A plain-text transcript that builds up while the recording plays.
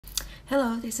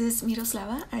Hello, this is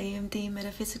Miroslava. I am the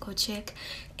metaphysical chick,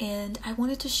 and I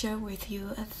wanted to share with you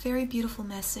a very beautiful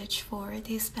message for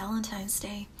this Valentine's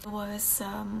Day. I was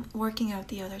working out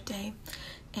the other day,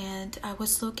 and I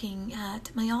was looking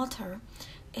at my altar,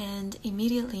 and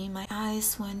immediately my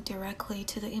eyes went directly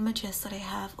to the images that I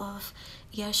have of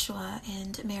Yeshua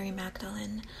and Mary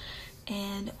Magdalene.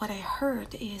 And what I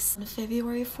heard is on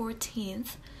February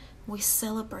 14th, we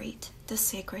celebrate the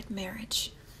sacred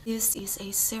marriage. This is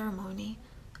a ceremony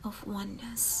of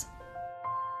oneness.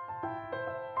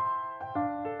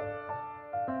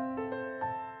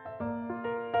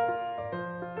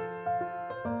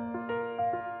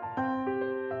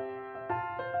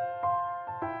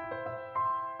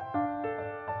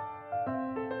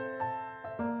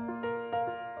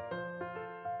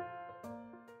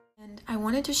 And I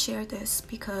wanted to share this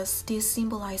because this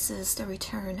symbolizes the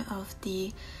return of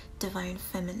the divine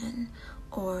feminine,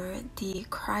 or the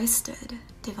Christed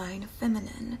divine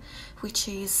feminine, which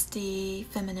is the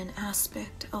feminine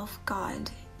aspect of God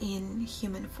in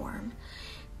human form.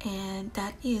 And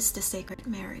that is the sacred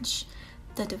marriage.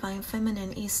 The divine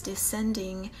feminine is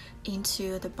descending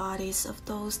into the bodies of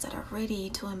those that are ready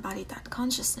to embody that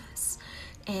consciousness.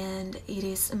 And it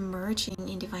is emerging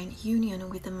in divine union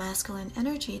with the masculine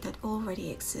energy that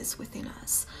already exists within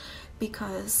us.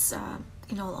 Because,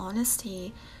 in all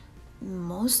honesty,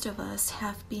 most of us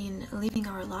have been living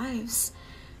our lives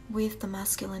with the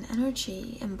masculine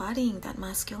energy, embodying that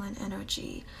masculine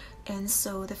energy, and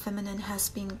so the feminine has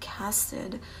been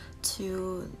casted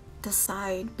to the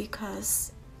side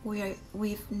because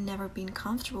we've never been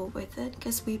comfortable with it,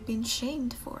 because we've been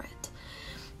shamed for it.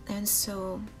 And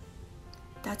so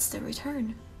that's the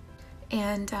return.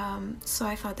 And so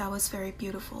I thought that was very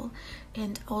beautiful.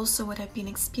 And also what I've been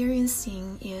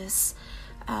experiencing is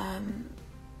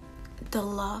the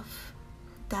love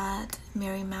that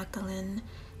Mary Magdalene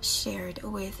shared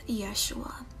with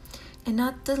Yeshua, and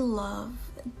not the love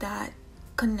that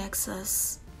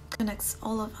connects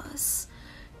all of us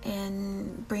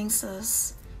and brings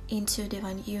us into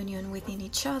divine union within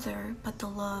each other, but the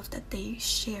love that they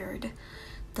shared,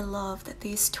 the love that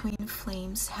these twin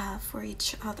flames have for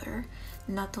each other,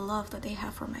 not the love that they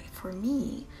have for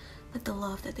me, but the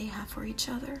love that they have for each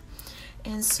other.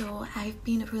 And so I've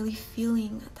been really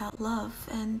feeling that love,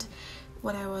 and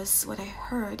what I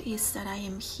heard is that I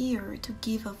am here to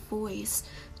give a voice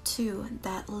to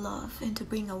that love and to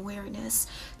bring awareness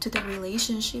to the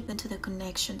relationship and to the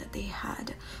connection that they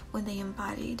had when they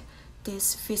embodied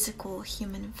this physical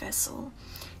human vessel.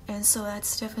 And so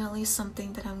that's definitely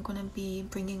something that I'm going to be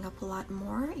bringing up a lot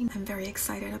more. I'm very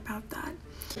excited about that.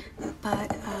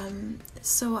 But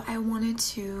so I wanted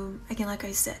to, again, like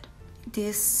I said,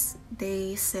 this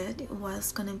they said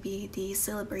was going to be the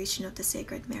celebration of the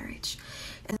sacred marriage.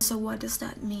 And so what does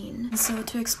that mean? So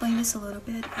to explain this a little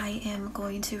bit, I am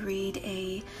going to read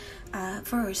a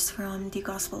verse from the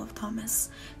Gospel of Thomas,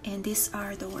 and these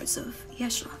are the words of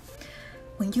Yeshua.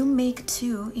 When you make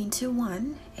two into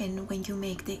one, and when you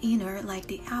make the inner like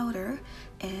the outer,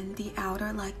 and the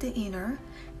outer like the inner,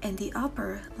 and the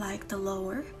upper like the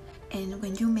lower, and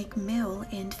when you make male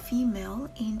and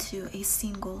female into a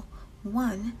single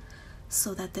one,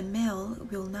 so that the male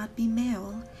will not be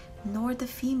male, nor the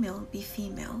female be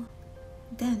female,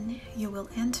 then you will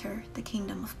enter the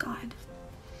kingdom of God.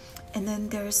 And then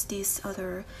there's this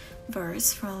other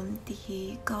verse from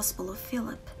the Gospel of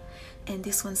Philip, and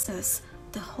this one says,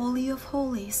 the Holy of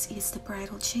Holies is the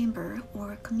bridal chamber,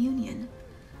 or communion.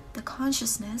 The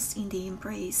consciousness in the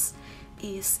embrace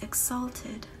is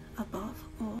exalted above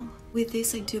all. With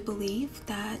this, I do believe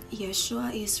that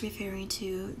Yeshua is referring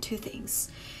to two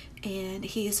things, and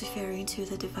he is referring to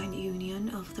the divine union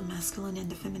of the masculine and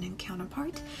the feminine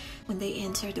counterpart when they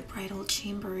enter the bridal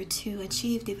chamber to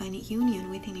achieve divine union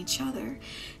within each other,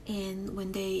 and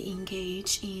when they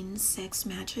engage in sex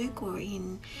magic or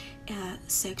in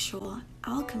sexual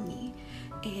alchemy.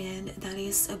 And that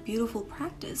is a beautiful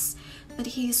practice. But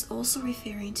he is also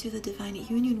referring to the divine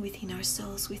union within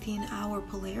ourselves, within our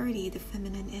polarity, the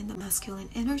feminine and the masculine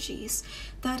energies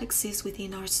that exist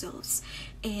within ourselves.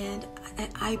 And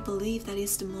I believe that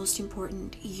is the most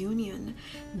important union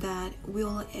that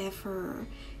we'll ever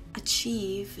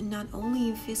achieve, not only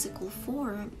in physical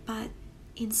form, but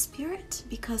in spirit,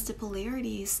 because the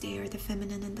polarity is there, the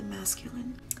feminine and the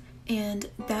masculine. And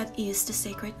that is the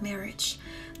sacred marriage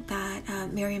that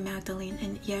Mary Magdalene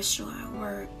and Yeshua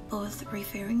were both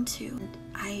referring to.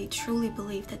 I truly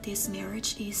believe that this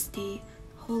marriage is the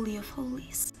Holy of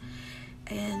Holies.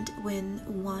 And when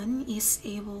one is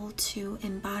able to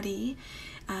embody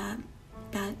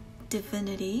that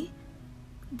divinity,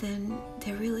 then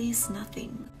there really is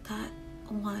nothing that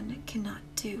one cannot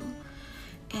do.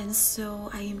 And so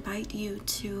I invite you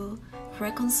to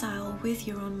reconcile with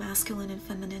your own masculine and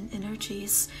feminine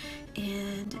energies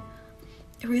and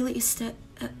really step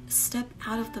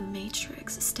out of the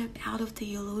matrix, step out of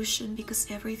the illusion, because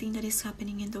everything that is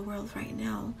happening in the world right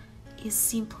now is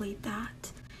simply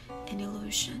that, an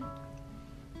illusion.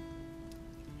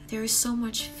 There is so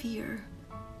much fear,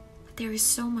 but there is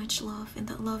so much love, and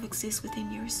that love exists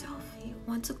within yourself. I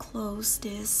want to close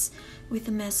this with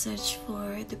a message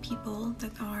for the people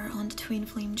that are on the twin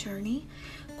flame journey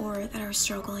or that are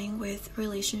struggling with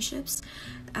relationships.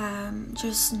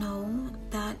 Just know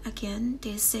that, again,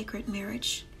 this sacred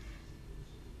marriage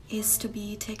is to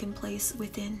be taken place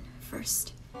within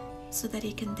first, so that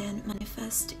it can then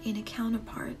manifest in a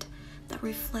counterpart that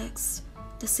reflects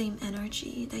the same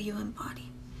energy that you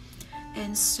embody.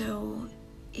 And so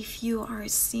if you are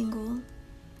single,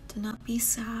 do not be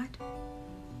sad.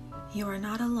 You are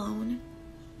not alone,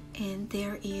 and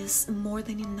there is more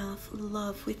than enough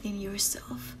love within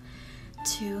yourself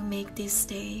to make this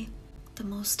day the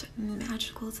most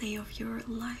magical day of your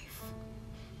life.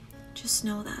 Just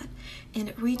know that,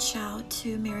 and reach out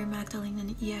to Mary Magdalene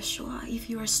and Yeshua if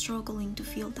you are struggling to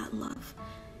feel that love.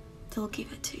 They'll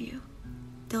give it to you.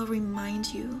 They'll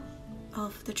remind you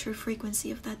of the true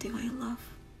frequency of that divine love.